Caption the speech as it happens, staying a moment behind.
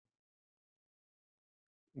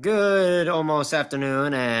Good almost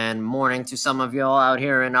afternoon and morning to some of y'all out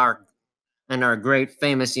here in our great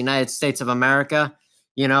famous United States of America.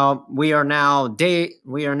 We are now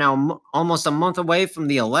almost a month away from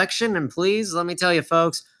the election, and please let me tell you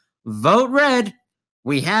folks, vote red.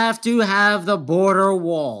 We have to have the border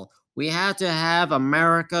wall. We have to have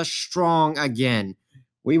America strong again.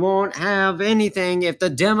 We won't have anything if the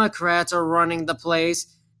Democrats are running the place.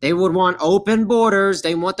 They would want open borders.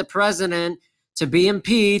 They want the president to be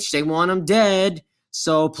impeached. They want him dead.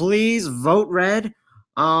 So please vote red.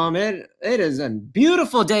 It is a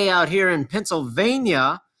beautiful day out here in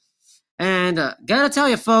Pennsylvania, and gotta tell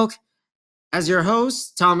you, folk, as your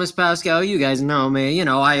host, Thomas Pascal, you guys know me.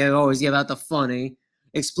 I always give out the funny,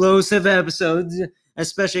 explosive episodes.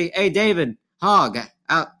 Especially, hey, David Hogg,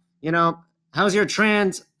 out. You know, how's your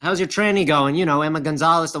tranny going? Emma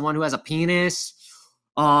Gonzalez, the one who has a penis.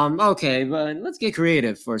 Okay, but let's get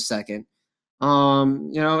creative for a second.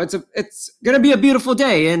 It's gonna be a beautiful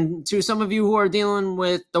day, and to some of you who are dealing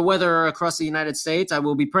with the weather across the United States, I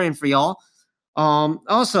will be praying for y'all.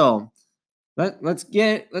 Also, let's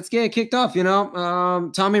get it kicked off.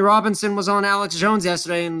 Tommy Robinson was on Alex Jones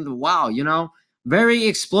yesterday, and wow, very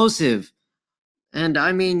explosive. And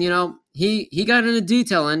I mean, he got into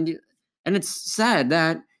detail, and it's sad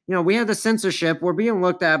that we have the censorship. We're being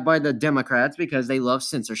looked at by the Democrats because they love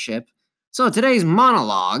censorship. So today's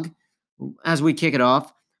monologue, as we kick it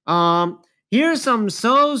off, here's some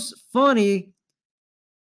so funny.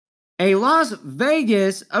 A Las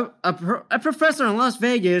Vegas, a professor in Las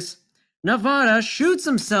Vegas, Nevada, shoots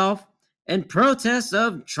himself in protest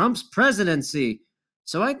of Trump's presidency.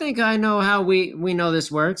 So I think I know how we know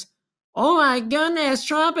this works. Oh my goodness,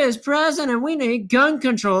 Trump is president. We need gun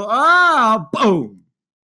control. Oh, boom.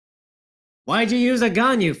 Why'd you use a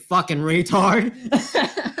gun, you fucking retard?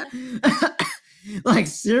 Like,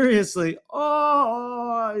 seriously.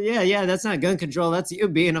 Oh, yeah, that's not gun control. That's you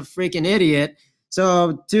being a freaking idiot.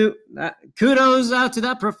 So, kudos out to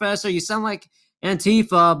that professor. You sound like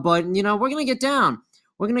Antifa, but, we're going to get down.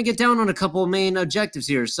 We're going to get down on a couple of main objectives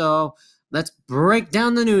here. So, let's break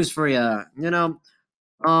down the news for you.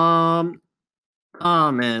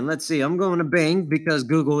 Oh man, let's see. I'm going to Bing because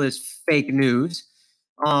Google is fake news.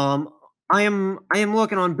 Um, I am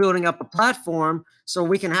looking on building up a platform so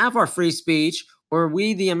we can have our free speech, where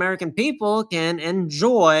we, the American people, can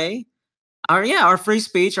enjoy our free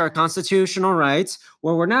speech, our constitutional rights,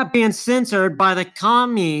 where we're not being censored by the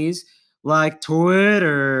commies like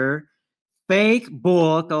Twitter, fake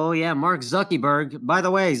book. Oh yeah, Mark Zuckerberg. By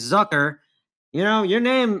the way, Zucker, your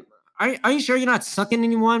name. Are you sure you're not sucking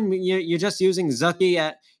anyone? You're just using Zucky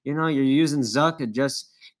at. You're using Zuck just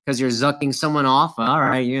because you're zucking someone off. All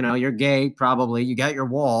right, you're gay probably. You got your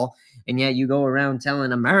wall, and yet you go around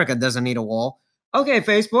telling America doesn't need a wall. Okay,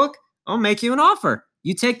 Facebook, I'll make you an offer.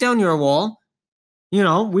 You take down your wall.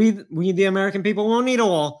 We the American people won't need a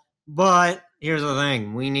wall, but here's the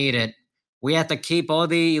thing: we need it. We have to keep all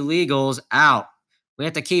the illegals out. We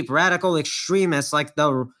have to keep radical extremists like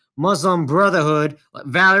the Muslim Brotherhood,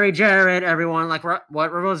 Valerie Jarrett, everyone, like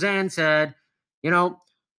what Roseanne said. You know,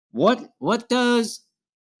 what does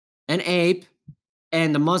an ape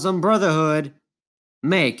and the Muslim Brotherhood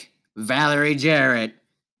make? Valerie Jarrett.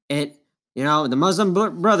 The Muslim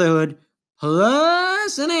Brotherhood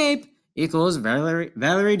plus an ape equals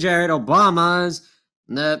Valerie Jarrett. Obama's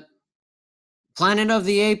the Planet of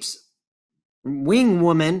the Apes wing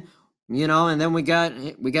woman, and then we got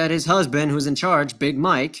his husband who's in charge, Big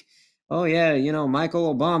Mike. Oh yeah,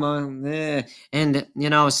 Michael Obama, and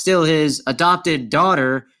still his adopted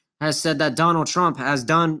daughter has said that Donald Trump has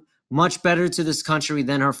done much better to this country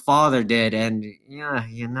than her father did, and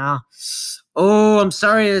yeah, oh, I'm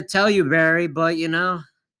sorry to tell you, Barry, but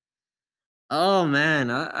oh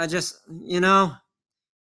man, I just you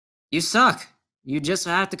suck. You just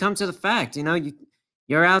have to come to the fact.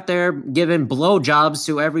 You're out there giving blowjobs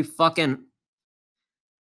to every fucking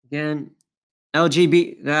again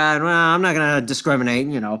LGBT. Well, I'm not gonna discriminate,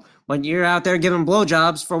 but you're out there giving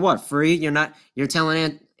blowjobs for what? Free? You're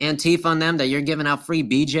telling Antifa on them that you're giving out free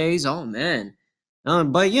BJ's. Oh man.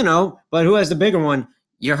 But who has the bigger one?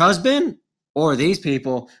 Your husband or these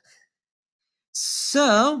people?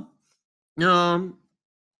 So, all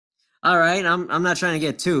right, I'm not trying to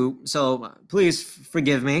get too, so please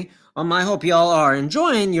forgive me. I hope y'all are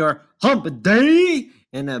enjoying your hump day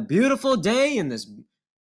and a beautiful day in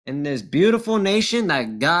this beautiful nation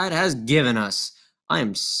that God has given us. I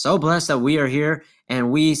am so blessed that we are here and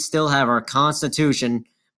we still have our Constitution.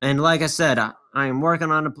 And like I said, I'm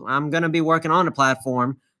going to be working on a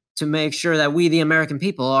platform to make sure that we, the American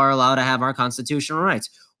people, are allowed to have our constitutional rights.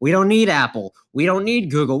 We don't need Apple. We don't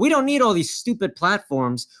need Google. We don't need all these stupid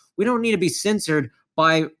platforms. We don't need to be censored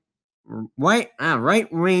by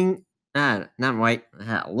right wing, not right,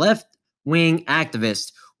 left wing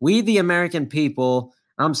activists. We, the American people.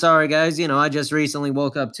 I'm sorry, guys. I just recently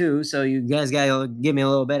woke up too, so you guys gotta give me a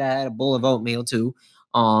little bit. I had a bowl of oatmeal too.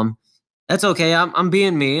 That's okay. I'm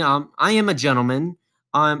being me. I am a gentleman.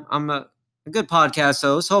 I'm a good podcast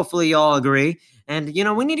host. Hopefully, y'all agree. And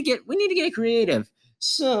we need to get creative.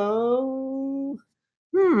 So,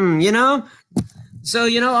 you know,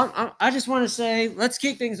 I just want to say, let's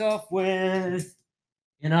kick things off with,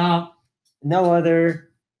 no other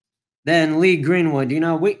than Lee Greenwood.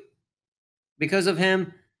 Because of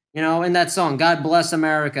him, in that song, God Bless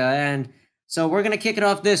America. And so we're going to kick it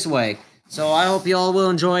off this way. So I hope you all will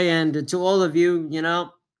enjoy. And to all of you,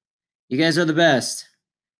 you guys are the best.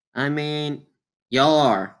 I mean, y'all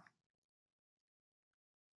are.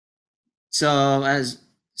 So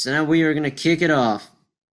now we are going to kick it off.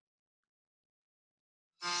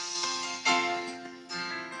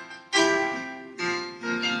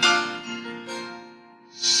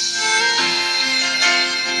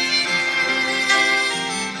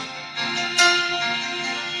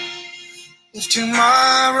 If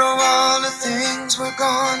tomorrow all the things were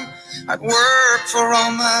gone, I'd work for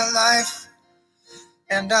all my life,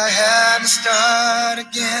 and I had to start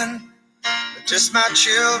again with just my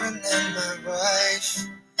children and my wife.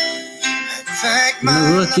 I'd thank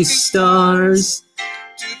my lucky stars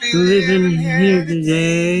to be living here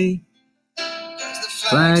today.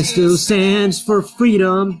 Flag still stands for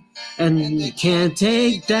freedom, and you can't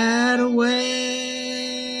take that away.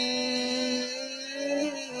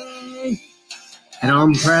 And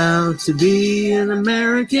I'm proud to be an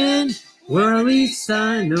American, where at least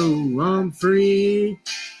I know I'm free.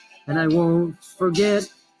 And I won't forget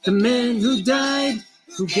the men who died,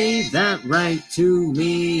 who gave that right to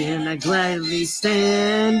me. And I gladly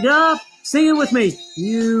stand up, sing it with me,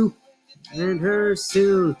 you and her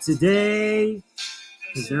still today.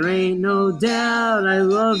 'Cause there ain't no doubt I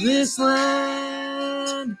love this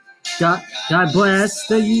land. God bless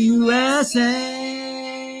the USA.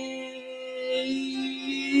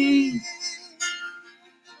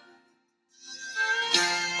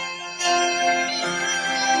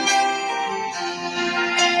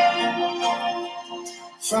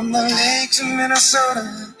 From the lakes of Minnesota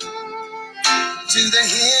to the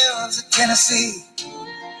hills of Tennessee,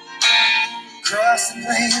 across the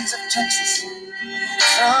plains of Texas,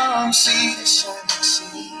 from sea to shining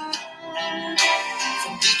sea,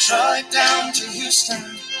 from Detroit down to Houston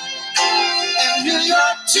and New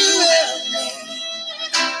York to LA,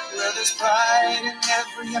 where there's pride in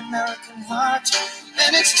every American heart,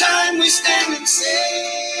 and it's time we stand and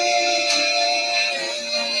say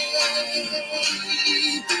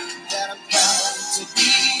that I'm proud to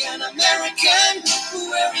be an American,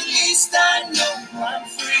 where at least I know I'm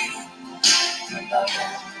free. And I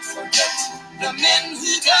won't forget the men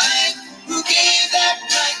who died, who gave that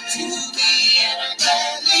right to me. And I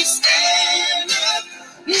gladly stand up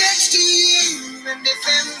next to you and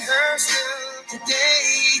defend her still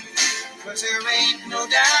today. 'Cause there ain't no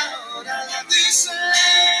doubt I love this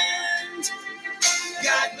land.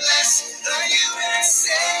 God bless the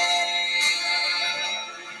USA.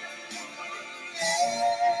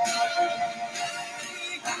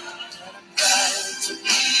 To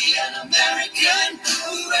be an American,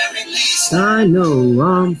 where at least I know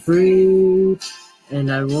I'm free,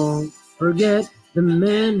 and I won't forget the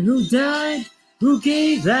men who died, who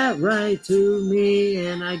gave that right to me.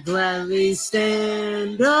 And I gladly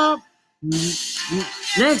stand up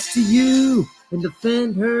next to you and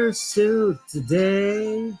defend her still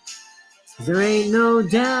today. 'Cause there ain't no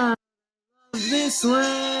doubt of this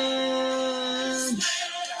land.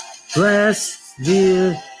 Bless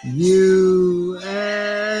the USA.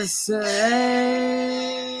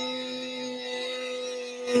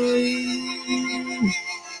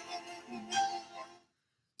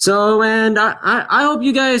 So, and I hope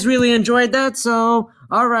you guys really enjoyed that. So,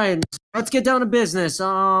 all right, let's get down to business. We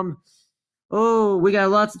got a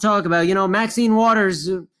lot to talk about. Maxine Waters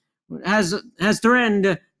has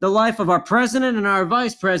threatened the life of our president and our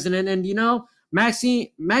vice president, and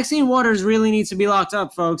Maxine Waters really needs to be locked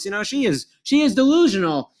up, folks. She is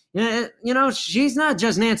delusional. She's not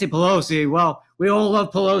just Nancy Pelosi. Well, we all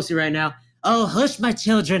love Pelosi right now. Oh, hush, my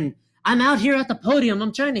children. I'm out here at the podium.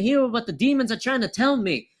 I'm trying to hear what the demons are trying to tell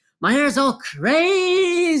me. My hair's all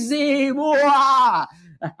crazy. All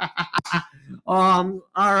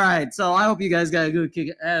right. So I hope you guys got a good kick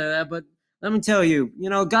out of that. But let me tell you,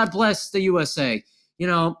 God bless the USA.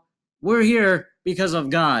 We're here because of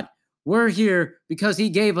God. We're here because He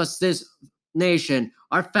gave us this nation.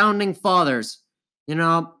 our founding fathers. You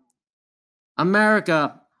know,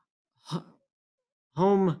 America,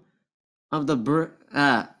 home of the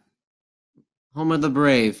home of the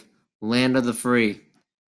brave, land of the free.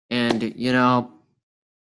 And, you know,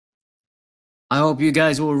 I hope you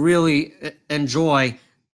guys will really enjoy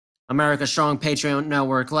America Strong Patreon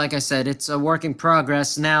Network. Like I said, it's a work in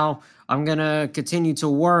progress. Now I'm going to continue to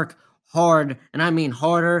work hard, and I mean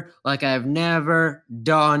harder, like I've never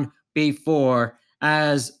done before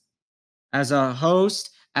as a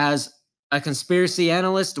host, as a conspiracy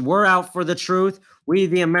analyst. We're out for the truth. We,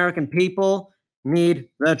 the American people, need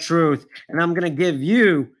the truth. And I'm going to give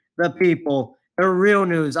you, the people, the real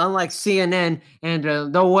news, unlike CNN and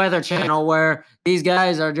the Weather Channel, where these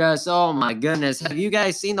guys are just, oh my goodness. Have you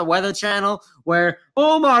guys seen the Weather Channel where,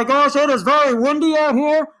 oh my gosh, it is very windy out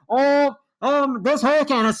here? Oh, this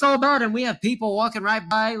hurricane is so bad, and we have people walking right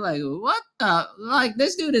by like, what the? Like,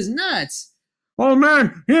 this dude is nuts. Oh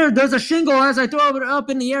man, here, there's a shingle as I throw it up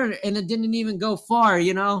in the air, and it didn't even go far,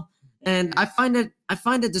 you know? And I find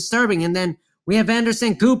it disturbing. And then we have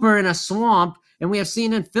Anderson Cooper in a swamp, and we have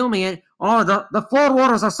CNN filming it. Oh, the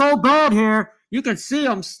floodwaters are so bad here. You can see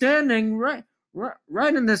I'm standing right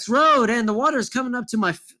in this road, and the water is coming up to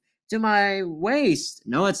my waist.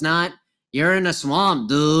 No, it's not. You're in a swamp,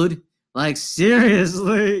 dude. Like,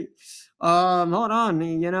 seriously. Hold on,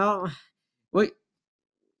 you know. Wait,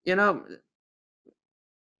 you know,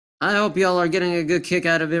 I hope y'all are getting a good kick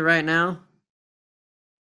out of it right now.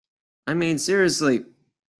 I mean, seriously.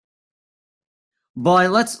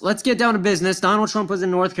 But let's get down to business. Donald Trump was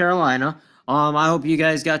in North Carolina. I hope you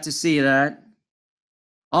guys got to see that.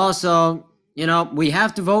 Also, you know, we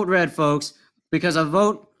have to vote red, folks, because a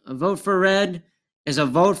vote for red is a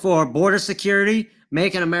vote for border security,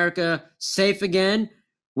 making America safe again.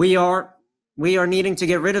 We are needing to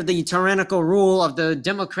get rid of the tyrannical rule of the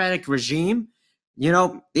Democratic regime. You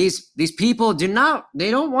know, these people they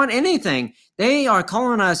don't want anything. They are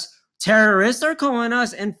calling us terrorists. They're calling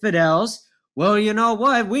us infidels. Well, you know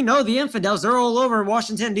what? We know the infidels. They're all over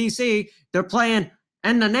Washington, D.C. They're playing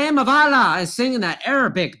 "In the Name of Allah" and singing that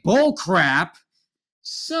Arabic bull crap.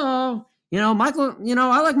 So, you know,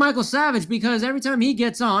 I like Michael Savage because every time he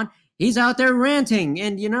gets on, he's out there ranting.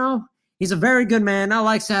 And, you know, he's a very good man. I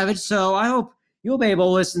like Savage. So I hope you'll be able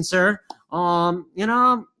to listen, sir. You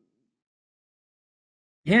know,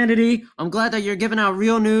 Hannity, I'm glad that you're giving out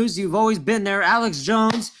real news. You've always been there. Alex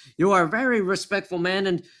Jones, you are a very respectful man.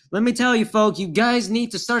 And let me tell you, folks, you guys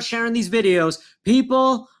need to start sharing these videos.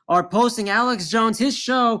 People are posting Alex Jones, his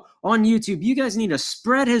show, on YouTube. You guys need to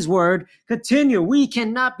spread his word. Continue. We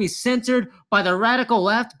cannot be censored by the radical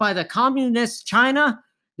left, by the communist China.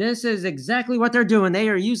 This is exactly what they're doing. They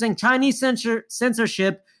are using Chinese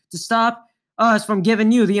censorship to stop us from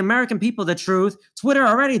giving you, the American people, the truth. Twitter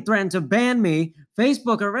already threatened to ban me.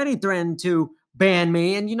 Facebook already threatened to ban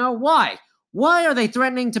me. And you know why? Why are they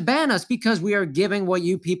threatening to ban us? Because we are giving what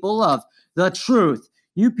you people love, the truth.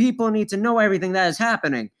 You people need to know everything that is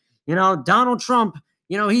happening. You know, Donald Trump,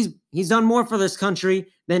 you know, he's done more for this country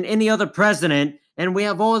than any other president. And we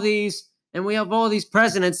have all these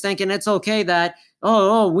presidents thinking it's okay that,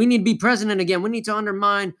 we need to be president again. We need to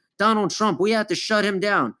undermine Donald Trump. We have to shut him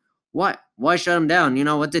down. What? Why shut him down? You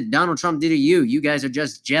know, what did Donald Trump do to you? You guys are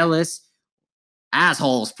just jealous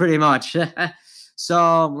assholes, pretty much.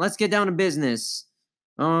 So let's get down to business.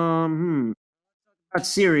 About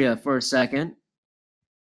Syria for a second.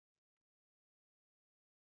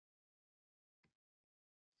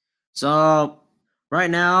 So right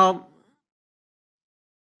now,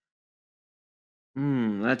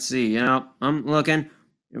 let's see. You know, I'm looking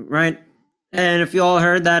right, and if you all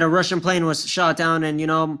heard that a Russian plane was shot down, and you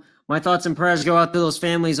know, my thoughts and prayers go out to those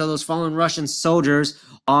families of those fallen Russian soldiers.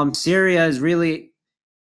 Syria is really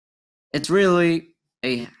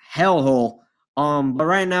a hellhole. But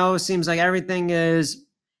right now it seems like everything is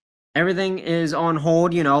on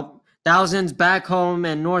hold. You know, thousands back home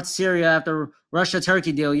in North Syria after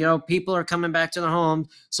Russia-Turkey deal. You know, people are coming back to their homes.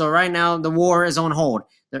 So right now the war is on hold,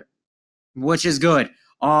 which is good.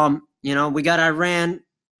 You know, we got Iran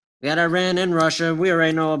and Russia. We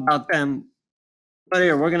already know about them. But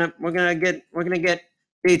here we're gonna get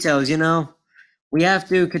details. You know, we have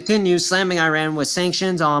to continue slamming Iran with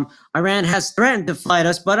sanctions. Iran has threatened to fight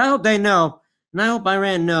us, but I hope they know, and I hope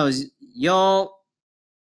Iran knows, y'all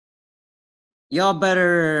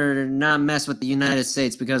better not mess with the United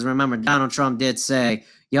States, because remember, Donald Trump did say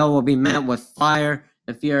y'all will be met with fire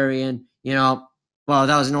and fury. And, you know, well,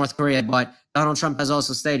 that was North Korea, but Donald Trump has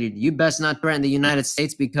also stated, you best not threaten the United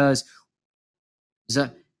States, because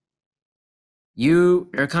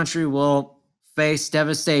your country will face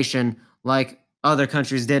devastation like other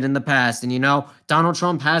countries did in the past. And Donald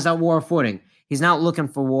Trump has that war footing. He's not looking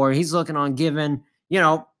for war. He's looking on giving,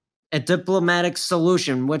 a diplomatic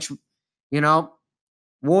solution, which, you know,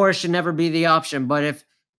 war should never be the option, but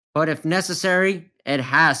if necessary, it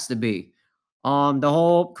has to be. The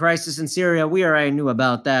whole crisis in Syria, we already knew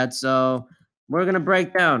about that, so we're gonna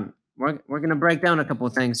break down. We're gonna break down a couple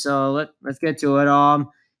of things. So let's get to it.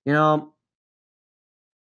 You know,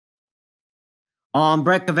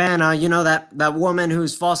 Brett Kavanaugh, that woman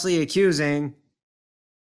who's falsely accusing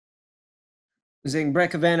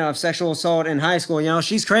Brett Kavanaugh of sexual assault in high school.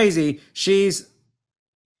 She's crazy. You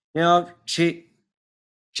know, she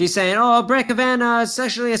She's saying, "Oh, Brett Kavanaugh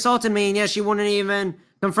sexually assaulted me," and yet she wouldn't even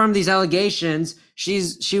confirm these allegations.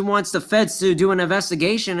 She wants the feds to do an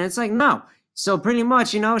investigation, and it's like, no. So pretty much,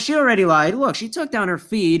 she already lied. Look, she took down her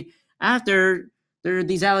feed after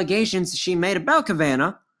these allegations she made about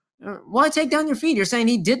Kavanaugh. Why take down your feed? You're saying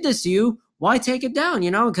he did this to you. Why take it down?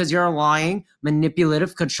 Because you're a lying,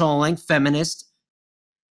 manipulative, controlling, feminist,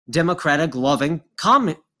 democratic, loving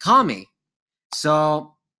commie.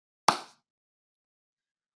 So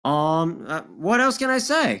what else can I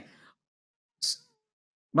say?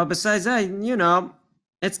 But besides that,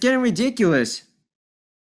 it's getting ridiculous.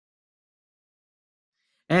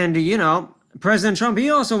 And President Trump, he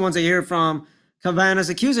also wants to hear from Kavanaugh's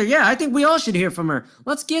accuser. Yeah, I think we all should hear from her.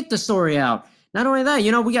 Let's get the story out. Not only that,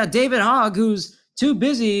 we got David Hogg, who's too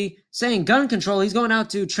busy saying gun control. He's going out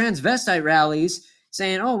to transvestite rallies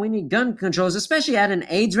saying, "Oh, we need gun controls," especially at an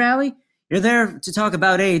AIDS rally. You're there to talk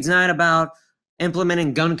about AIDS, not about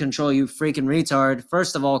implementing gun control, you freaking retard.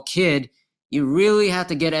 First of all, kid, you really have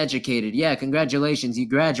to get educated. Yeah, congratulations. You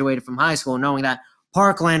graduated from high school knowing that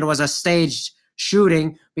Parkland was a staged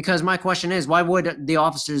shooting, because my question is, why would the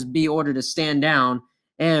officers be ordered to stand down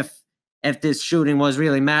if this shooting was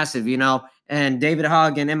really massive, And David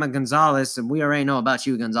Hogg and Emma Gonzalez, and we already know about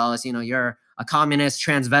you, Gonzalez, you're a communist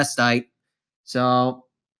transvestite. So,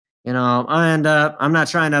 and I'm not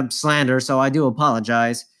trying to slander, so I do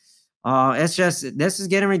apologize. It's just, this is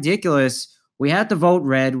getting ridiculous. We have to vote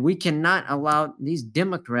red. We cannot allow these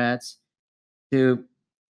Democrats to.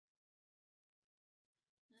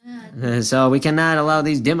 So we cannot allow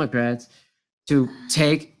these Democrats to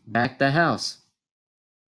take back the House.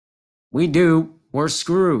 We do, we're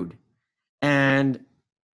screwed. And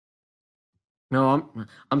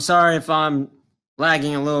I'm sorry if I'm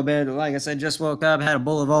lagging a little bit. Like I said, just woke up, had a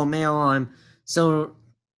bowl of oatmeal. I'm still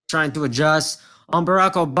trying to adjust. On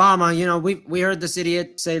Barack Obama, we heard this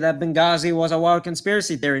idiot say that Benghazi was a wild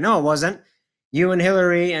conspiracy theory. No, it wasn't. You and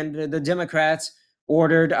Hillary and the Democrats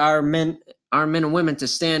ordered our men and women to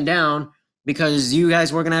stand down because you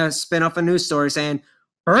guys were going to spin off a news story saying,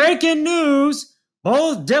 "Breaking news,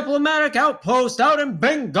 both diplomatic outposts out in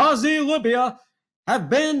Benghazi, Libya have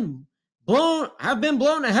been blown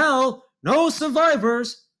to hell. No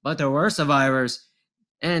survivors." But there were survivors.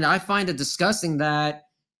 And I find it disgusting that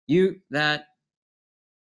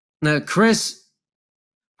Chris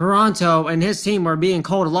Paronto and his team were being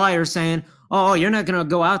called liars, saying, "Oh, you're not going to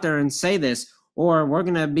go out there and say this, or we're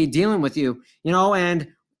going to be dealing with you."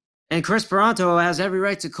 And Chris Paronto has every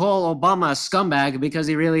right to call Obama a scumbag, because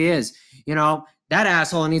he really is. That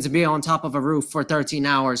asshole needs to be on top of a roof for 13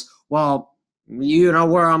 hours. Well, you know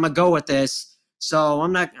where I'm going to go with this. So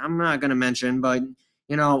I'm not going to mention, but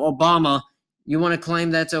Obama, you want to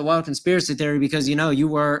claim that's a wild conspiracy theory because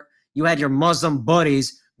you had your Muslim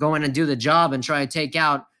buddies go in and do the job and try to take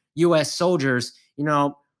out U.S. soldiers.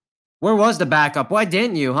 Where was the backup? Why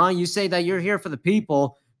didn't you, huh? You say that you're here for the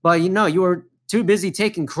people, but you were too busy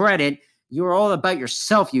taking credit. You were all about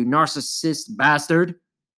yourself, you narcissist bastard.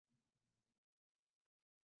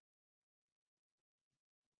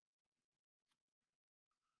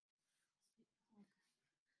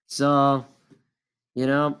 So,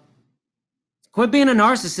 quit being a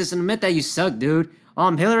narcissist and admit that you suck, dude.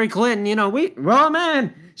 Hillary Clinton,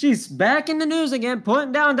 man, she's back in the news again,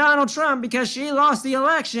 putting down Donald Trump because she lost the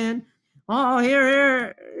election. Oh,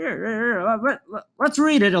 here. Let's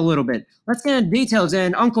read it a little bit. Let's get into details.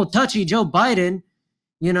 And Uncle Touchy Joe Biden,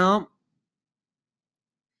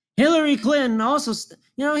 Hillary Clinton also,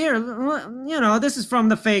 this is from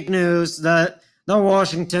the fake news, the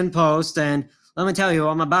Washington Post. And let me tell you,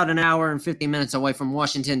 I'm about an hour and 50 minutes away from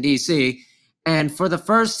Washington, D.C. And for the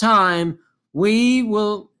first time, we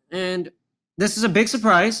will, and this is a big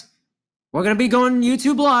surprise, we're going to be going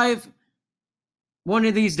YouTube Live one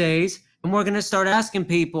of these days, and we're going to start asking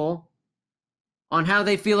people on how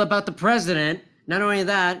they feel about the president. Not only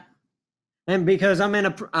that, and because I'm in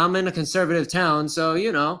a conservative town, so,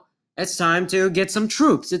 it's time to get some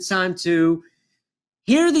troops. It's time to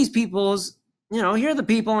hear these people's, hear the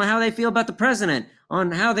people and how they feel about the president,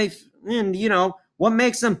 on how they, and what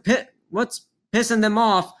makes them what's pissing them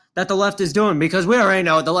off that the left is doing, because we already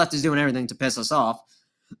know the left is doing everything to piss us off.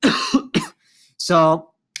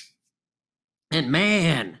 So, and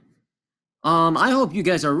man, I hope you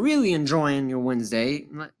guys are really enjoying your Wednesday.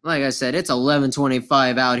 Like I said, it's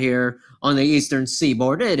 11:25 out here on the Eastern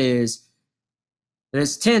Seaboard. It's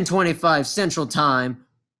 10:25 Central Time,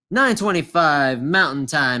 9:25 Mountain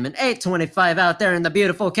Time, and 8:25 out there in the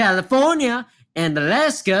beautiful California and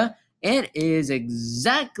Alaska. It is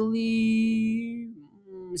exactly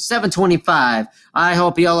 7:25. I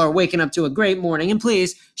hope y'all are waking up to a great morning, and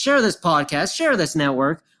please share this podcast, share this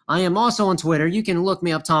network. I am also on Twitter. You can look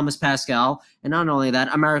me up, Thomas Pascal, and not only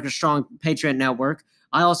that, America's Strong Patriot Network.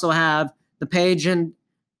 I also have the page and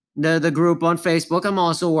the group on Facebook. I'm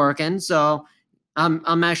also working, so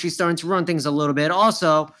I'm actually starting to run things a little bit.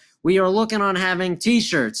 Also, we are looking on having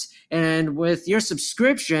T-shirts, and with your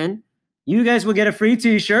subscription, you guys will get a free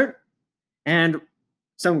T-shirt and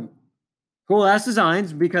some cool ass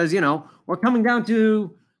designs, because we're coming down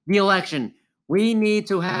to the election. We need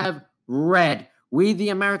to have red. We, the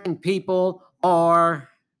American people, are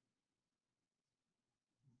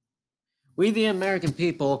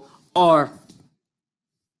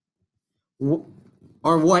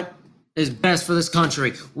what is best for this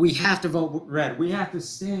country. We have to vote red. We have to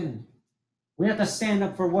stand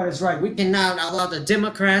up for what is right. We cannot allow the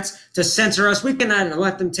Democrats to censor us. We cannot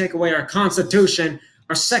let them take away our Constitution,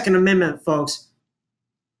 our Second Amendment, folks.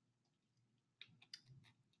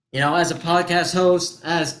 As a podcast host,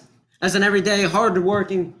 as an everyday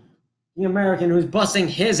hard-working American who's busting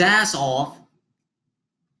his ass off,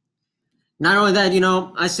 not only that,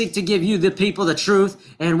 I seek to give you, the people, the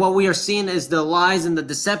truth, and what we are seeing is the lies and the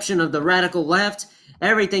deception of the radical left.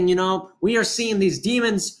 Everything, we are seeing these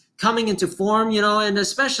demons coming into form, and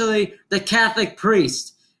especially the Catholic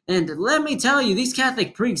priest. And let me tell you, these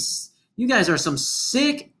Catholic priests, you guys are some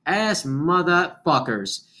sick ass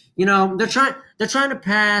motherfuckers. They're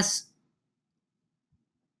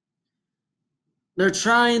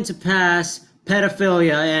trying to pass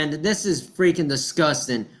pedophilia, and this is freaking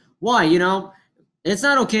disgusting. Why? It's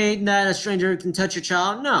not okay that a stranger can touch your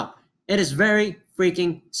child. No, it is very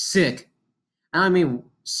freaking sick. I mean,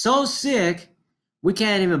 so sick, we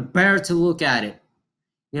can't even bear to look at it.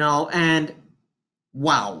 And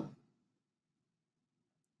wow.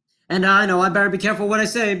 And I know I better be careful what I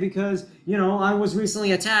say, because, I was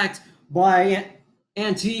recently attacked by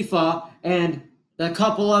Antifa and a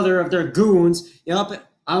couple other of their goons. Yep,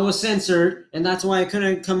 I was censored, and that's why I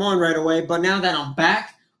couldn't come on right away. But now that I'm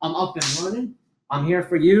back, I'm up and running. I'm here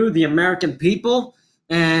for you, the American people,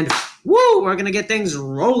 and woo, we're going to get things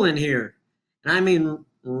rolling here. And I mean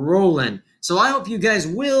rolling. So I hope you guys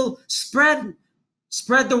will spread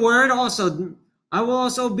the word. Also, I will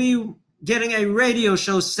also be getting a radio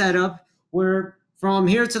show set up, where from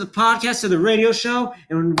here to the podcast to the radio show,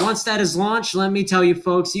 and once that is launched, let me tell you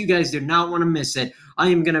folks, you guys do not want to miss it. I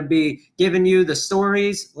am going to be giving you the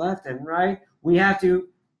stories left and right. We have to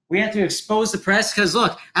expose the press, because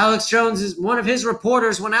look, Alex Jones, is one of his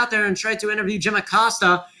reporters went out there and tried to interview Jim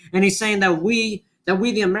Acosta, and he's saying that we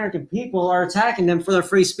the American people are attacking them for their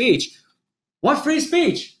free speech. What free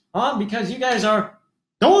speech? Because you guys are,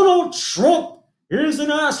 Donald Trump is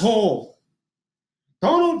an asshole.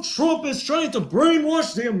 Donald Trump is trying to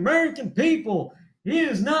brainwash the American people. He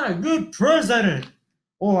is not a good president.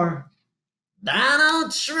 Or,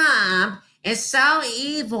 Donald Trump is so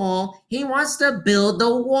evil, he wants to build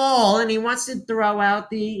the wall and he wants to throw out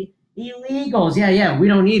the illegals. Yeah, we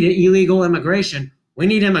don't need illegal immigration. We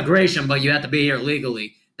need immigration, but you have to be here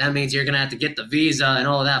legally. That means you're going to have to get the visa and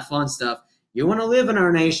all that fun stuff. You want to live in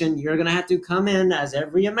our nation, you're going to have to come in as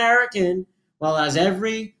every American, well, as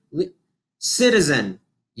every citizen.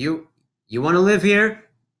 You want to live here?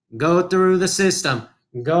 Go through the system.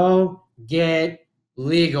 Go get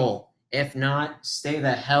legal. If not, stay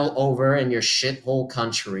the hell over in your shithole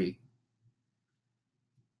country.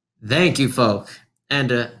 Thank you, folk.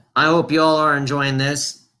 And I hope you all are enjoying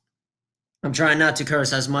this. I'm trying not to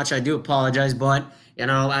curse as much. I do apologize, but,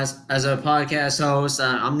 as a podcast host,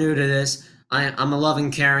 I'm new to this. I'm a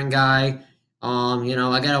loving, caring guy.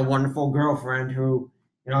 I got a wonderful girlfriend who,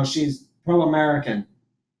 she's pro-American.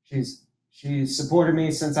 She's supported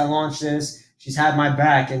me since I launched this. She's had my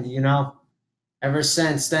back, and, ever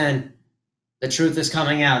since then, the truth is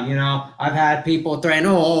coming out. I've had people threaten,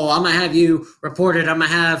 I'm going to have you reported. I'm going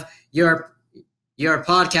to have your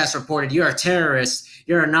podcast reported. You're a terrorist.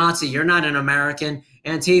 You're a Nazi. You're not an American.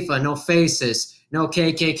 Antifa, no faces. No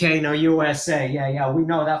KKK, no USA. Yeah, we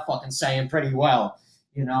know that fucking saying pretty well.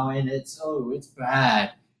 And it's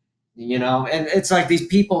bad. And it's like these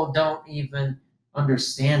people don't even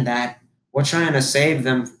understand that we're trying to save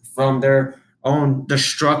them from their own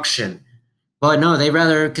destruction. But no, they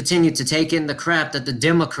rather continue to take in the crap that the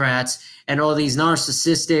Democrats and all these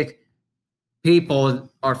narcissistic people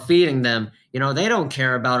are feeding them. They don't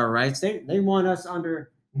care about our rights. They want us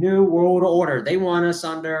under new world order. They want us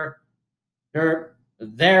under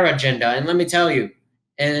their agenda. And let me tell you,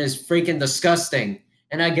 it is freaking disgusting.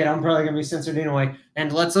 And I'm probably gonna be censored anyway.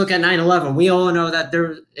 And let's look at 9/11. We all know that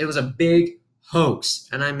it was a big hoax,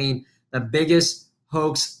 and I mean the biggest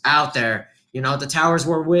hoax out there. The towers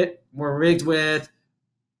were rigged with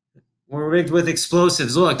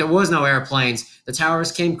explosives. Look, there was no airplanes. The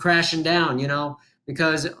towers came crashing down.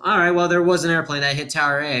 Because all right, well, there was an airplane that hit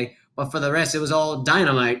Tower A, but for the rest, it was all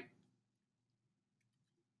dynamite.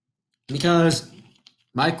 Because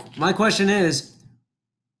my question is,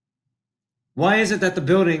 why is it that the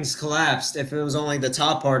buildings collapsed if it was only the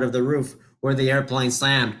top part of the roof where the airplane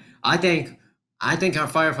slammed? I think our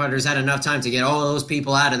firefighters had enough time to get all those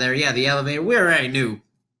people out of there. Yeah, the elevator, we already knew.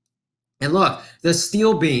 And look, the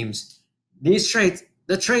steel beams, the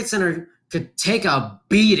Trade Center could take a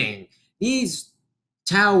beating. These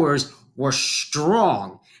towers were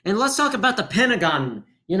strong. And let's talk about the Pentagon.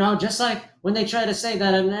 Just like when they try to say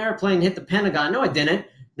that an airplane hit the Pentagon. No, it didn't.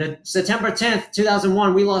 The September 10th,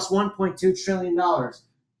 2001, we lost $1.2 trillion.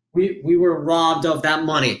 We were robbed of that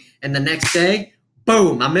money. And the next day,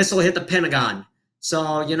 boom, a missile hit the Pentagon.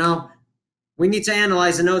 So, we need to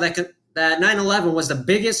analyze and know that 9/11 was the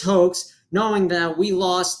biggest hoax, knowing that we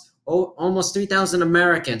lost almost 3,000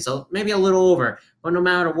 Americans, so maybe a little over. But no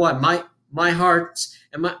matter what, my heart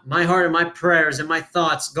and my prayers and my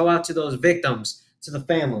thoughts go out to those victims, to the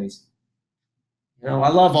families. I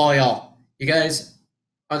love all y'all. You guys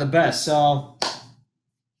are the best. So,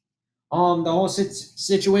 the whole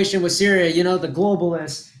situation with Syria, the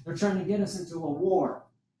globalists, they're trying to get us into a war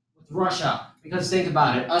with Russia. Because think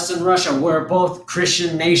about it, us and Russia, we're both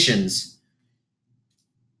Christian nations.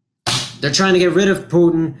 They're trying to get rid of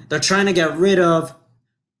Putin. They're trying to get rid of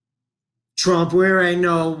Trump. We already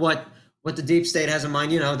know what the deep state has in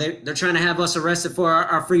mind. They're trying to have us arrested for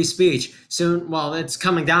our free speech. Soon, well, it's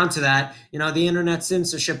coming down to that. The internet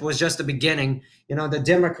censorship was just the beginning. The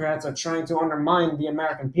Democrats are trying to undermine the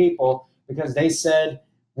American people because they said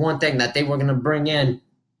one thing, that they were going to bring in,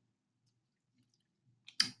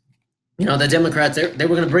 the Democrats, they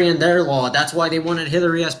were going to bring in their law. That's why they wanted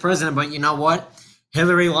Hillary as president. But you know what?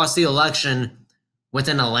 Hillary lost the election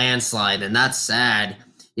within a landslide, and that's sad.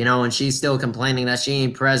 And she's still complaining that she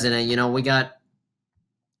ain't president. We got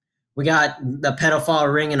the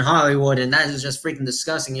pedophile ring in Hollywood, and that is just freaking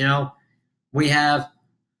disgusting. We have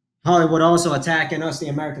Hollywood also attacking us, the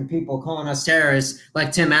American people, calling us terrorists,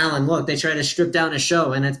 like Tim Allen. Look, they try to strip down his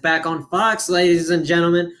show, and it's back on Fox, ladies and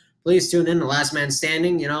gentlemen. Please tune in to Last Man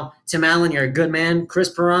Standing. Tim Allen, you're a good man.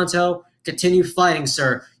 Chris Peranto, continue fighting,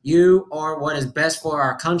 sir. You are what is best for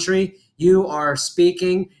our country. You are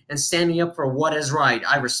speaking and standing up for what is right.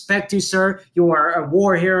 I respect you, sir. You are a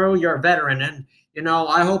war hero. You're a veteran. And,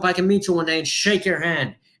 I hope I can meet you one day and shake your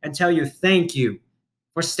hand and tell you thank you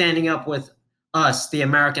for standing up with us, the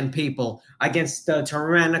American people, against the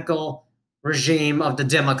tyrannical regime of the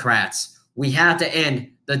Democrats. We have to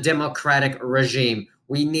end the Democratic regime.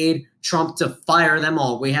 We need Trump to fire them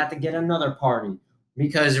all. We have to get another party.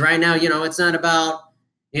 Because right now, it's not about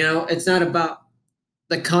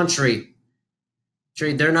the country.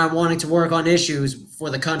 They're not wanting to work on issues for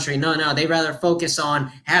the country. No. They rather focus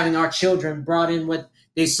on having our children brought in with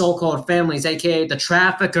these so-called families, aka the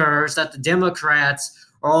traffickers that the Democrats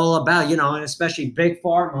are all about, and especially Big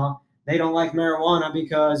Pharma. They don't like marijuana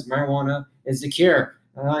because marijuana is the cure.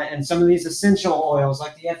 And some of these essential oils,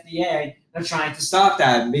 like the FDA, they're trying to stop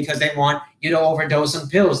that because they want you to overdose on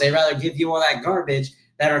pills. They rather give you all that garbage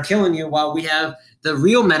that are killing you, while we have the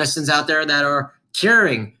real medicines out there that are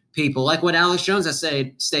curing people, like what Alex Jones has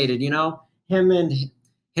stated. Him and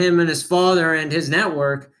his father and his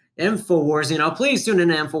network, InfoWars. Please tune in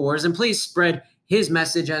to InfoWars and please spread his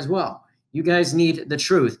message as well. You guys need the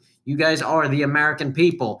truth. You guys are the American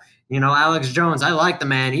people. Alex Jones, I like the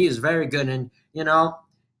man. He is very good, and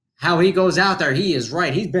how he goes out there, he is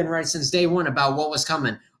right. He's been right since day one about what was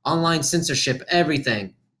coming. Online censorship,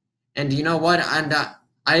 everything. And you know what?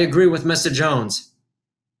 I agree with Mr. Jones.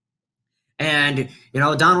 And,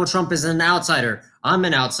 Donald Trump is an outsider. I'm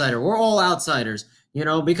an outsider. We're all outsiders,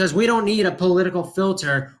 because we don't need a political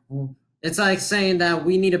filter. It's like saying that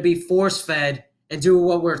we need to be force-fed and do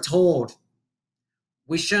what we're told.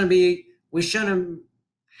 We shouldn't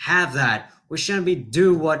have that. We shouldn't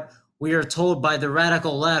do what we are told by the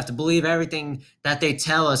radical left to believe everything that they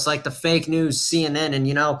tell us, like the fake news CNN. And,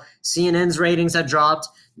 CNN's ratings have dropped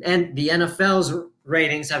and the NFL's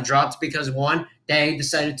ratings have dropped because, one, they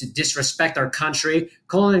decided to disrespect our country.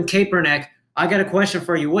 Colin Kaepernick, I got a question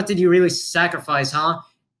for you. What did you really sacrifice, huh?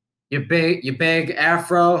 Your big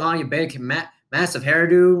afro, huh? Your big massive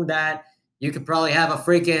hairdo that you could probably have a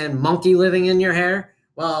freaking monkey living in your hair.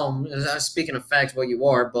 Well, speaking of facts, what you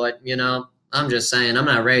wore, but I'm just saying, I'm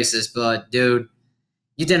not racist, but dude,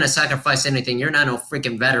 you didn't sacrifice anything. You're not no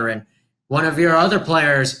freaking veteran. One of your other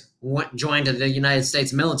players joined the United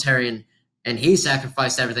States military, and he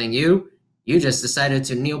sacrificed everything. You just decided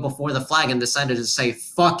to kneel before the flag and decided to say,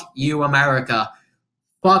 fuck you, America.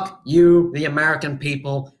 Fuck you, the American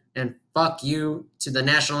people, and fuck you to the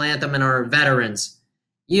national anthem and our veterans.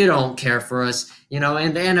 You don't care for us. And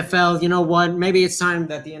the NFL, you know what? Maybe it's time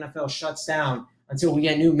that the NFL shuts down until we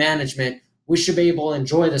get new management. We should be able to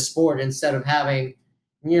enjoy the sport instead of having,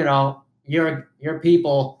 your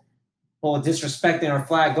people disrespecting our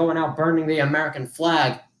flag, going out burning the American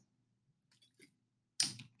flag,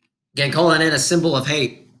 calling it a symbol of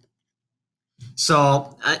hate.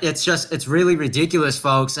 So it's really ridiculous,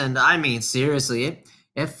 folks. And I mean, seriously,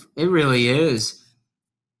 it really is.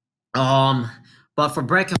 But for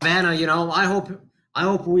Brett Kavanaugh, I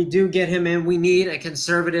hope we do get him in. We need a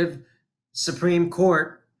conservative Supreme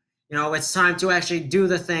Court. It's time to actually do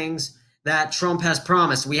the things that Trump has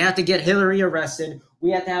promised. We have to get Hillary arrested.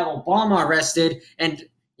 We have to have Obama arrested. And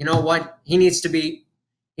you know what? He needs to be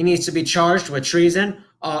charged with treason.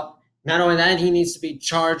 Not only that, he needs to be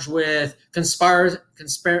charged with conspiring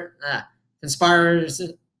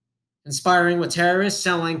with terrorists,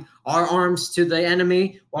 selling our arms to the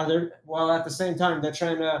enemy, while at the same time they're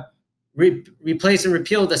trying to replace and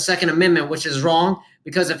repeal the Second Amendment, which is wrong.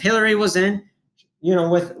 Because if Hillary was in,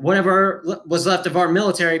 with whatever was left of our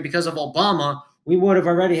military because of Obama, we would have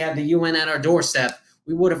already had the UN at our doorstep.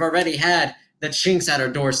 We would have already had the chinks at our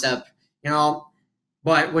doorstep.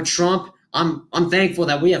 But with Trump, I'm thankful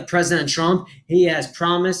that we have President Trump. He has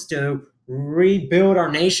promised to rebuild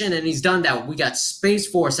our nation, and he's done that. We got Space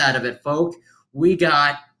Force out of it, folk. We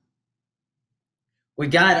got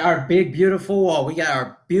our big, beautiful wall. We got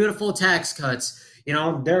our beautiful tax cuts.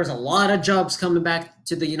 There's a lot of jobs coming back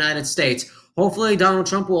to the United States. Hopefully, Donald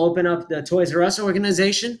Trump will open up the Toys R Us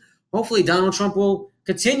organization. Hopefully, Donald Trump will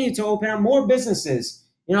continue to open up more businesses.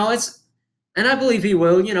 And I believe he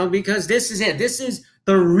will, because this is it. This is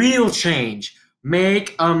the real change.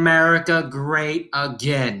 Make America great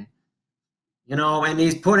again. And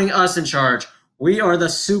he's putting us in charge. We are the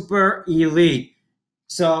super elite.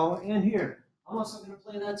 So, and here, I'm also going to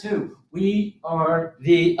play that too. We are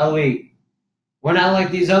the elite. We're not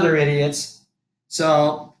like these other idiots.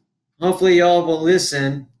 So, hopefully y'all will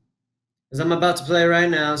listen, because I'm about to play right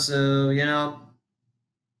now, so,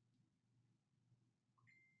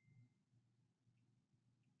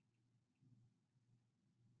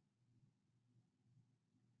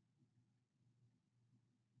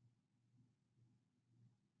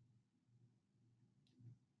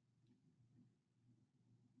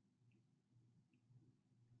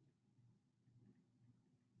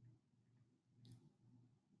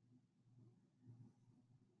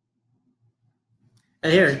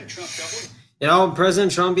 And here,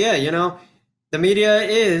 President Trump, the media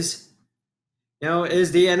is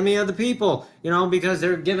the enemy of the people, because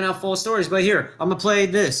they're giving out false stories. But here, I'm going to play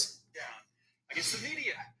this. Yeah, against the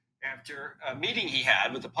media after a meeting he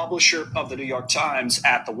had with the publisher of the New York Times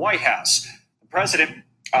at the White House. The president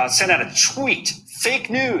sent out a tweet. Fake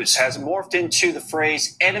news has morphed into the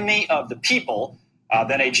phrase enemy of the people.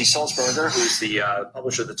 Then A.G. Sulzberger, who's the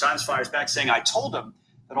publisher of the Times, fires back saying, I told him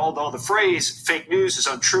that although the phrase fake news is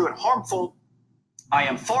untrue and harmful, I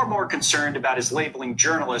am far more concerned about his labeling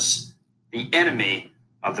journalists the enemy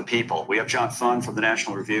of the people. We have John Thun from the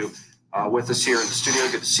National Review with us here in the studio.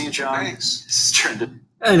 Good to see you, John. Thanks. This is Trendon.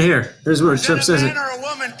 And here's where Trump says it. Is it a man or a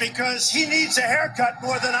woman? Because he needs a haircut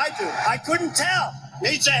more than I do. I couldn't tell.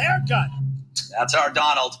 Needs a haircut. That's our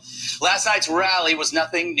Donald. Last night's rally was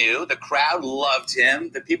nothing new. The crowd loved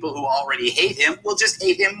him. The people who already hate him will just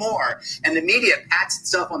hate him more. And the media pats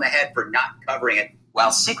itself on the head for not covering it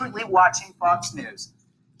while secretly watching Fox News.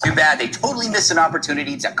 Too bad they totally missed an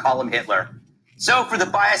opportunity to call him Hitler. So for the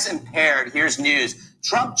bias impaired, here's news.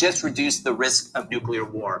 Trump just reduced the risk of nuclear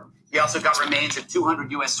war. He also got remains of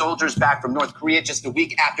 200 U.S. soldiers back from North Korea just a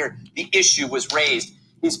week after the issue was raised.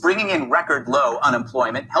 He's bringing in record low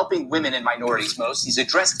unemployment, helping women and minorities most. He's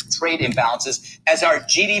addressed trade imbalances as our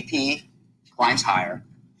GDP climbs higher.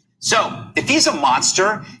 So if he's a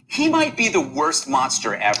monster, he might be the worst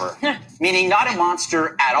monster ever, meaning not a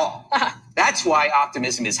monster at all. That That's why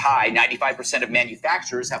optimism is high. 95% of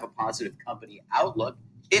manufacturers have a positive company outlook.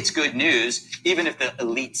 It's good news, even if the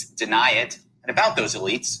elites deny it. And about those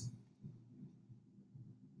elites,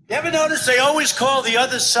 You ever notice they always call the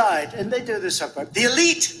other side, and they do this up, the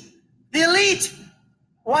elite. The elite.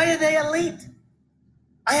 Why are they elite?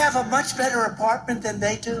 I have a much better apartment than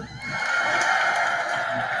they do.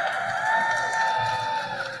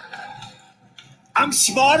 I'm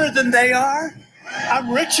smarter than they are.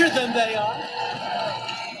 I'm richer than they are.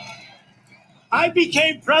 I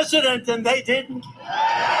became president and they didn't.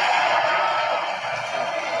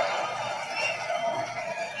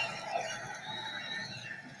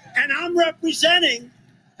 And I'm representing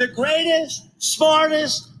the greatest,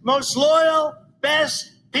 smartest, most loyal,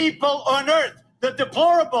 best people on earth. The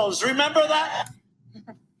deplorables. Remember that?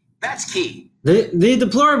 that's key. The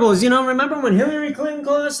deplorables, remember when Hillary Clinton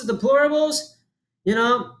called us the deplorables?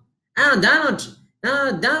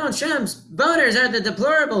 Donald Trump's voters are the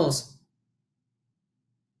deplorables.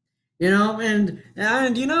 Yeah,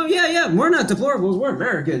 we're not deplorables, we're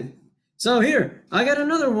American. So here, I got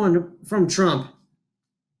another one from Trump.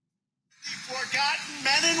 Forgotten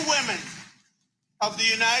men and women of the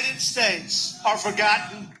United States are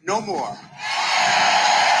forgotten no more.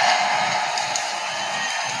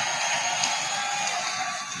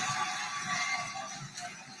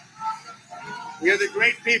 You're the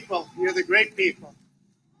great people. You're the great people.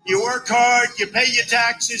 You work hard, you pay your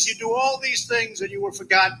taxes, you do all these things, and you were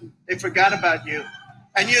forgotten. They forgot about you.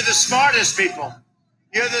 And you're the smartest people.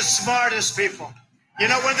 You're the smartest people.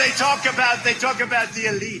 When they talk about the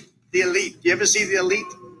elite. The elite. You ever see the elite?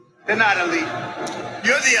 They're not elite.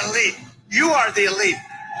 You're the elite. You are the elite.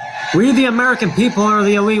 We, the American people, are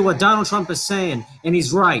the elite, what Donald Trump is saying, and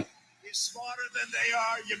he's right. You're smarter than they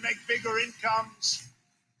are. You make bigger incomes.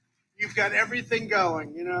 You've got everything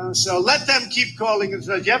going, So let them keep calling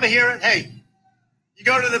themselves. You ever hear it? Hey, you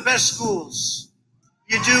go to the best schools.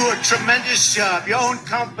 You do a tremendous job. You own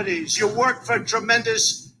companies. You work for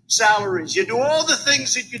tremendous salaries. You do all the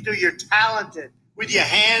things that you do. You're talented with your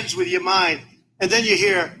hands, with your mind. And then you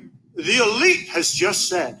hear, the elite has just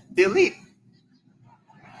said. The elite.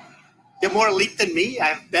 You're more elite than me. I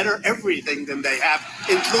have better everything than they have,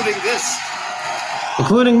 including this.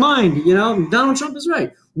 Including mine, Donald Trump is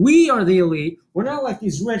right. We are the elite. We're not like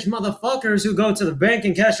these rich motherfuckers who go to the bank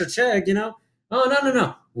and cash a check, Oh,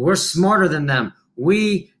 no. We're smarter than them.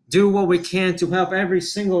 We do what we can to help every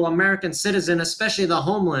single American citizen, especially the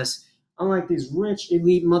homeless, unlike these rich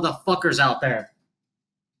elite motherfuckers out there.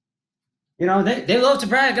 They love to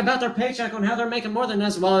brag about their paycheck on how they're making more than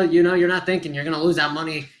us. Well, you're not thinking you're going to lose that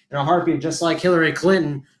money in a heartbeat, just like Hillary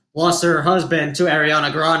Clinton lost her husband to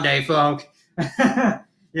Ariana Grande, folk.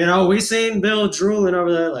 We seen Bill drooling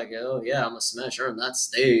over there like, oh, yeah, I'm going to smash her on that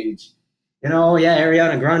stage.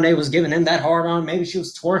 Ariana Grande was giving him that hard on. Maybe she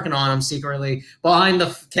was twerking on him secretly behind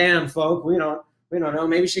the cam, folk. We don't know.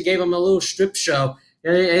 Maybe she gave him a little strip show.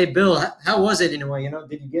 Hey, Bill, how was it anyway?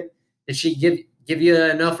 Did she give you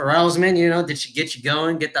enough arousement? Did she get you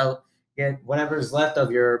going? Get whatever's left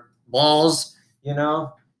of your balls?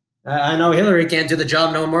 I know Hillary can't do the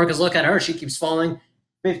job no more because look at her. She keeps falling.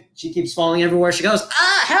 She keeps falling everywhere she goes.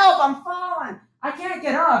 Help! I'm falling. I can't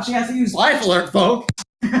get up. She has to use life alert, folk.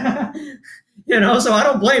 So I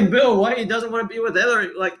don't blame Bill why he doesn't want to be with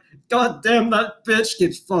Hillary. Like, God damn, that bitch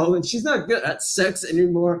keeps falling. She's not good at sex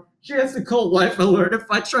anymore. She has to call life alert if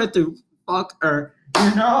I try to fuck her,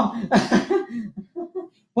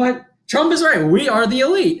 But Trump is right. We are the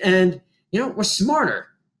elite. And, we're smarter.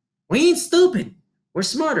 We ain't stupid. We're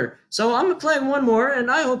smarter. So I'm going to play one more,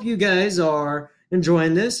 and I hope you guys are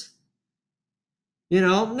enjoying this.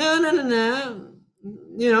 No.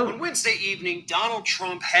 On Wednesday evening, Donald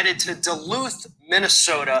Trump headed to Duluth,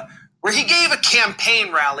 Minnesota, where he gave a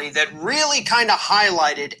campaign rally that really kind of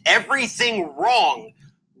highlighted everything wrong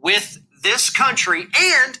with this country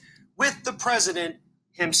and with the president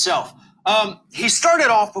himself. He started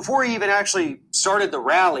off, before he even actually started the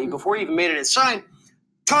rally, before he even made it a sign,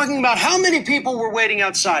 talking about how many people were waiting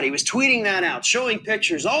outside. He was tweeting that out, showing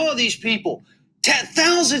pictures, all of these people,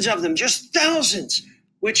 thousands of them, just thousands,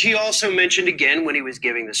 which he also mentioned again when he was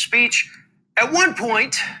giving the speech. At one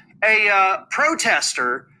point, a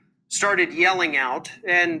protester started yelling out,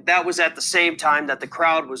 and that was at the same time that the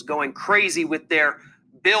crowd was going crazy with their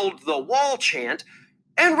Build the Wall chant.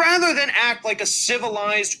 And rather than act like a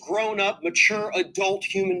civilized, grown-up, mature, adult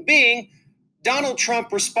human being, Donald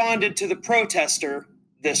Trump responded to the protester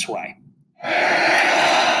this way.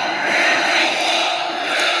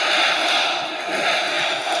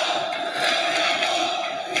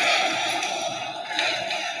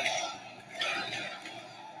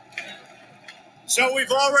 So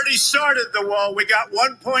we've already started the wall. We got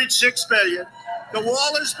 1.6 billion. The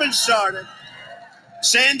wall has been started.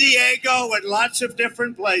 San Diego and lots of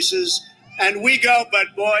different places. And we go,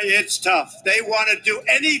 but boy, it's tough. They want to do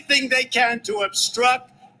anything they can to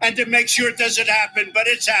obstruct and to make sure it doesn't happen, but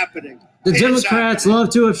it's happening. The Democrats love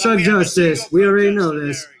to obstruct justice. We already know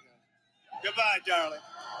this. Goodbye, darling.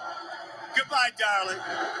 Goodbye, darling.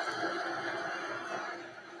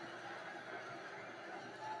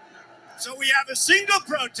 So we have a single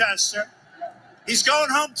protester. He's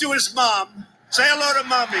going home to his mom. Say hello to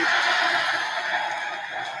mommy.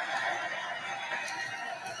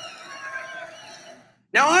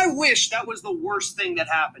 Now, I wish that was the worst thing that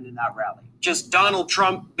happened in that rally. Just Donald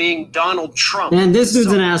Trump being Donald Trump. Man, this dude's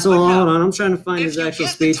So, an asshole. but no, Hold on, I'm trying to find if his you actual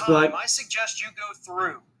get the speech, time, but I suggest you go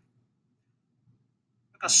through.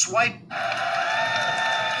 Like a swipe.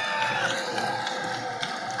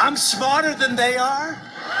 I'm smarter than they are.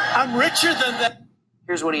 I'm richer than them.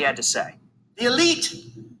 Here's what he had to say. The elite.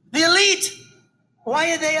 The elite.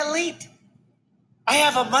 Why are they elite? I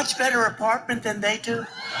have a much better apartment than they do.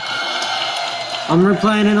 I'm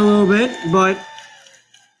replaying it a little bit, but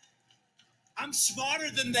I'm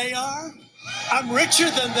smarter than they are. I'm richer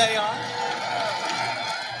than they are.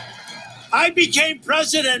 I became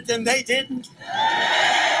president and they didn't.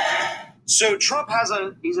 So Trump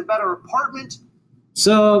he's a better apartment.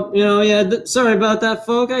 so, yeah, sorry about that,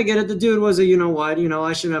 folk. I get it. The dude was a you-know-what.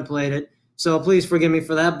 I shouldn't have played it. So please forgive me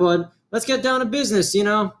for that, but let's get down to business,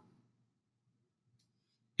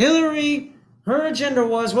 Hillary, her agenda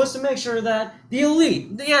was to make sure that the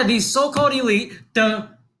elite, these so-called elite, the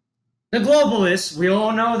globalists, we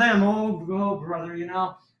all know them, oh brother,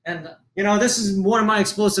 and, this is one of my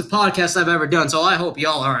explosive podcasts I've ever done, so I hope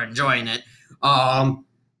y'all are enjoying it.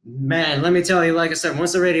 Man, let me tell you, like I said,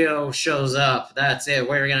 once the radio shows up, that's it.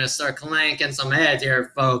 We're going to start clanking some heads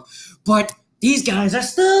here, folks. But these guys are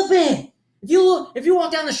stupid. If you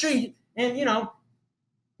walk down the street and, you're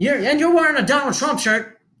wearing a Donald Trump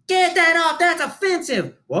shirt, get that off. That's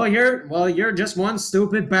offensive. Well, you're just one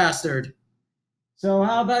stupid bastard. So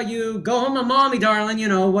how about you go home to mommy, darling,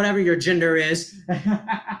 whatever your gender is.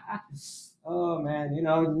 Oh, man,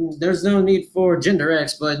 there's no need for gender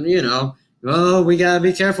X, but, we gotta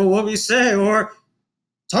be careful what we say, or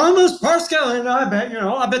Thomas Pascal, and I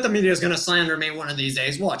bet the media's gonna slander me one of these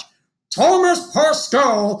days. Watch. Thomas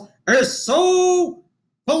Pascal is so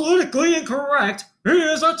politically incorrect, he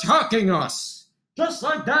is attacking us. Just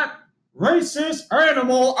like that racist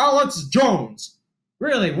animal, Alex Jones.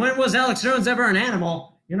 Really, when was Alex Jones ever an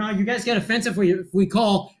animal? You guys get offensive if we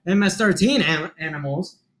call MS-13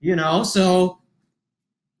 animals, so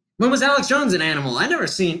when was Alex Jones an animal? I never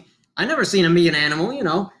seen him be an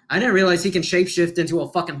animal, I didn't realize he can shapeshift into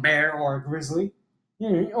a fucking bear or a grizzly,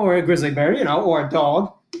 or a grizzly bear, or a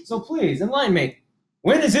dog. So please, enlighten me.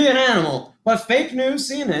 When is he an animal? But fake news,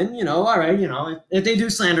 CNN, all right, if they do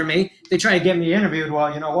slander me, they try to get me interviewed,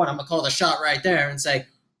 well, you know what, I'm going to call the shot right there and say,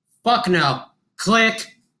 fuck no, click.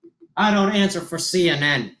 I don't answer for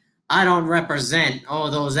CNN. I don't represent all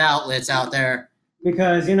those outlets out there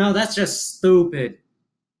because, that's just stupid.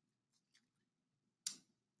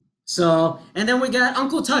 So, and then we got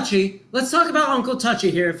Uncle Touchy. Let's talk about Uncle Touchy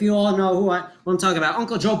here, if you all know who I'm talking about.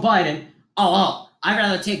 Uncle Joe Biden. I'd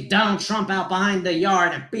rather take Donald Trump out behind the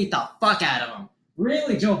yard and beat the fuck out of him.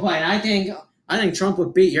 Really, Joe Biden? I think Trump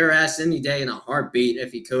would beat your ass any day in a heartbeat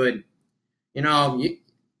if he could.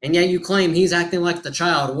 And yet you claim he's acting like the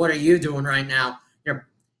child. What are you doing right now? You're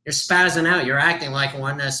spazzing out. You're acting like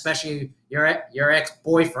one, especially your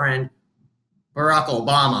ex-boyfriend, Barack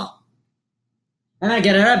Obama. And I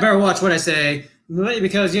get it. I better watch what I say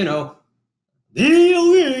because, the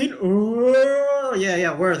elite. Oh,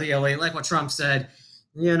 yeah, we're the elite, like what Trump said,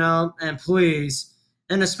 and please.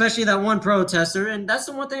 And especially that one protester. And that's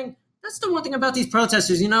the one thing about these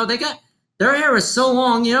protesters, they got their hair is so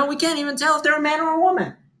long, we can't even tell if they're a man or a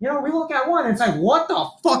woman. We look at one and it's like, what the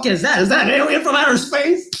fuck is that? Is that an alien from outer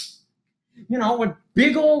space? With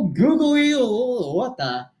big old googly, what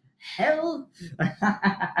the hell?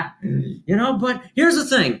 But here's the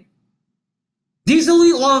thing. These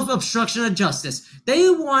elite love obstruction of justice. They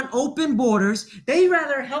want open borders. They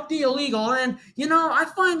rather help the illegal. And, I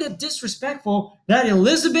find it disrespectful that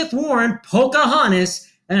Elizabeth Warren,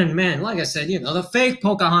 Pocahontas, and man, like I said, the fake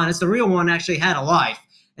Pocahontas, the real one actually had a life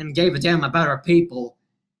and gave a damn about her people.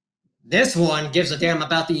 This one gives a damn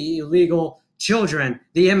about the illegal children,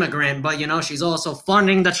 the immigrant, but, she's also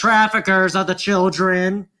funding the traffickers of the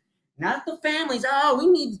children. Not the families. Oh, we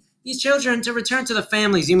need these children to return to the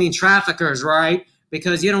families. You mean traffickers, right?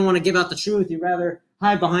 Because you don't want to give out the truth. You'd rather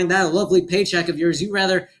hide behind that lovely paycheck of yours. You'd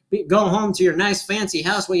rather go home to your nice fancy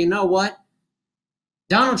house where you know what?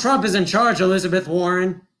 Donald Trump is in charge, Elizabeth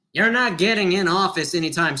Warren. You're not getting in office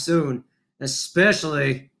anytime soon.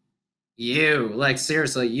 Especially you. Like,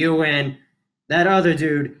 seriously, you and that other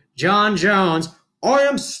dude, John Jones. I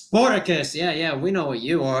am Spartacus. Yeah, we know what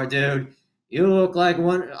you are, dude. You look like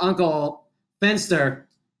one Uncle Finster,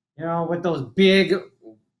 you know, with those big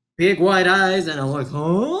white eyes, and I'm like,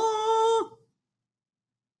 huh?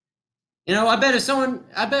 You know, I bet if someone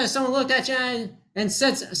looked at you and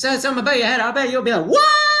said something about your head, I bet you'll be like, what?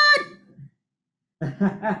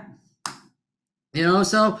 You know,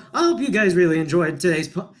 so I hope you guys really enjoyed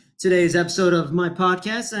today's episode of my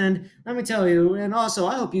podcast, and let me tell you, and also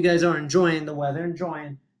I hope you guys are enjoying the weather,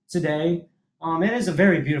 enjoying today. It is a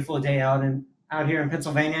very beautiful day out here in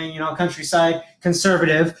Pennsylvania, you know, countryside,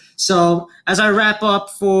 conservative. So as I wrap up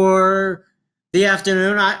for the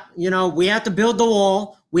afternoon, we have to build the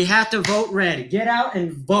wall. We have to vote red. Get out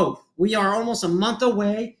and vote. We are almost a month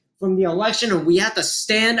away from the election, and we have to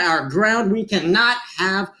stand our ground. We cannot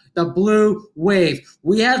have the blue wave.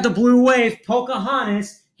 We have the blue wave,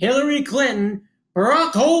 Pocahontas, Hillary Clinton,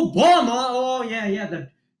 Barack Obama. Oh, yeah,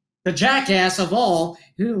 the jackass of all,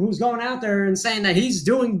 who's going out there and saying that he's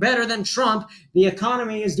doing better than Trump. The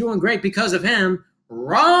economy is doing great because of him.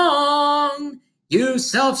 Wrong! You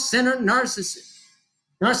self-centered narcissist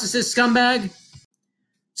scumbag.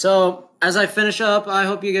 So, as I finish up, I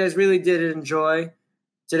hope you guys really did enjoy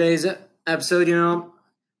today's episode. You know,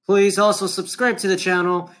 please also subscribe to the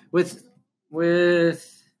channel with your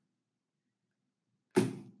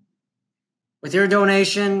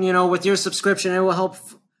donation, you know, with your subscription. It will help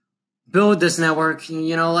build this network.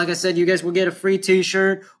 You know, like I said, you guys will get a free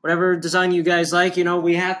t-shirt, whatever design you guys like. You know,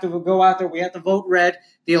 we have to go out there. We have to vote red.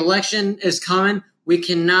 The election is coming. We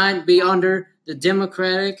cannot be under the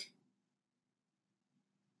Democratic.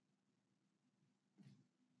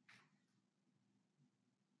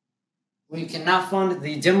 We cannot fund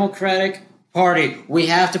the Democratic Party. We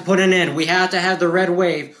have to put an end. We have to have the red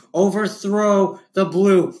wave. Overthrow the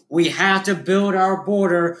blue. We have to build our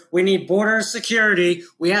border. We need border security.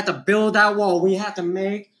 We have to build that wall. We have to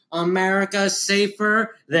make America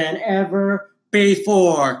safer than ever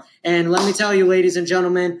before. And let me tell you, ladies and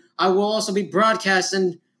gentlemen, I will also be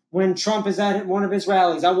broadcasting when Trump is at one of his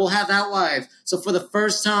rallies. I will have that live. So for the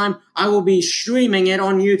first time, I will be streaming it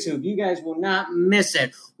on YouTube. You guys will not miss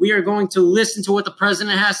it. We are going to listen to what the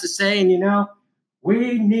president has to say. And, you know,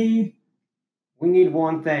 we need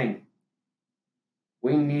one thing.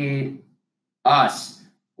 We need us.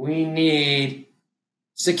 We need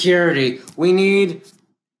security. We need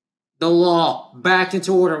the law back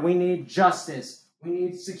into order. We need justice. We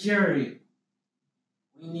need security.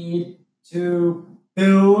 We need to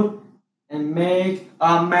build and make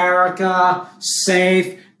America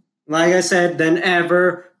safe, like I said, than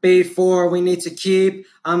ever before. We need to keep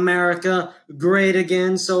America great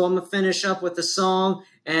again. So I'm going to finish up with a song.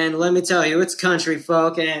 And let me tell you, it's country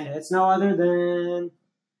folk, and it's no other than,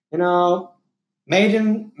 you know, Made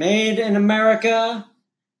in America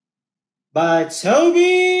by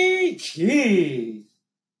Toby Keith.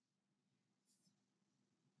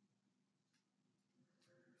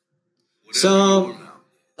 So,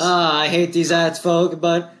 I hate these ads, folk,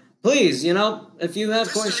 but please, you know, if you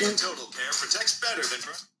have questions, Total Care protects better than.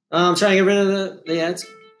 I'm trying to get rid of the ads.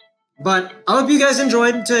 But I hope you guys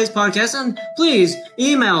enjoyed today's podcast, and please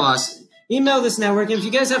email us. Email this network. If you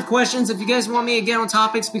guys have questions, if you guys want me to get on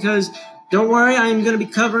topics, because don't worry, I am going to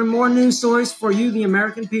be covering more news stories for you, the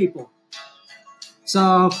American people.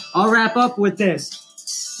 So I'll wrap up with this.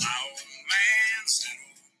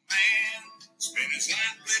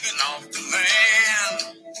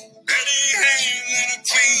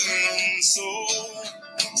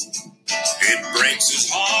 It breaks his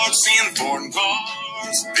heart seeing foreign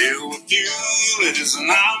cars filled with fuel, it isn't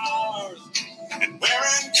ours. And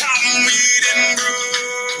wearing cotton we didn't grow.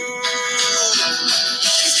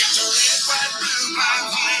 He's got the red, white, blue, black,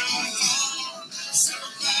 white,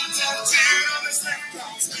 silver tattoo on his neck.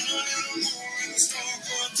 Spend a little more in the store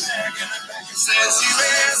for a tag, and the back it says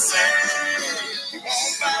USA. He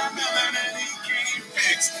won't buy nothing and he can't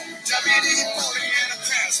fix WD-40 and a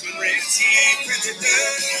Craftsman wrench. He ain't printed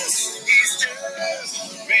dust. He's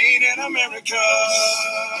just made in America.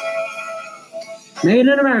 Made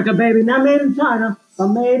in America, baby. Not made in China, but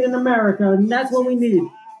made in America. And that's what we need.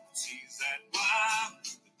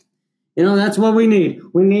 You know, that's what we need.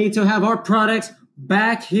 We need to have our products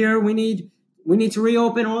back here. We need to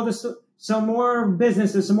reopen some more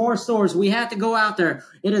businesses, some more stores. We have to go out there.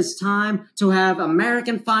 It is time to have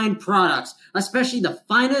American fine products, especially the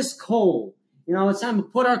finest coal. You know, it's time to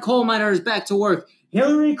put our coal miners back to work.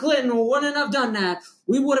 Hillary Clinton wouldn't have done that.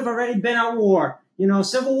 We would have already been at war.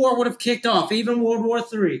 Civil War would have kicked off, even World War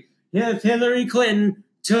III, if Hillary Clinton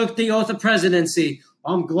took the oath of presidency.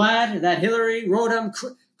 I'm glad that Hillary Rodham,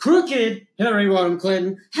 crooked Hillary Rodham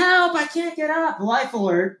Clinton, help, I can't get up, life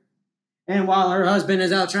alert. And while her husband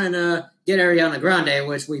is out trying to get Ariana Grande,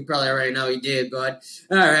 which we probably already know he did, but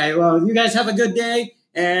all right, well, you guys have a good day,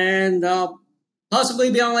 and I'll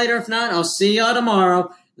possibly be on later. If not, I'll see y'all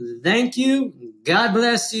tomorrow. Thank you. God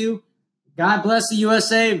bless you. God bless the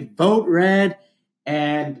USA. Vote red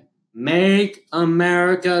and make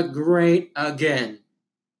America great again.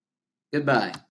 Goodbye.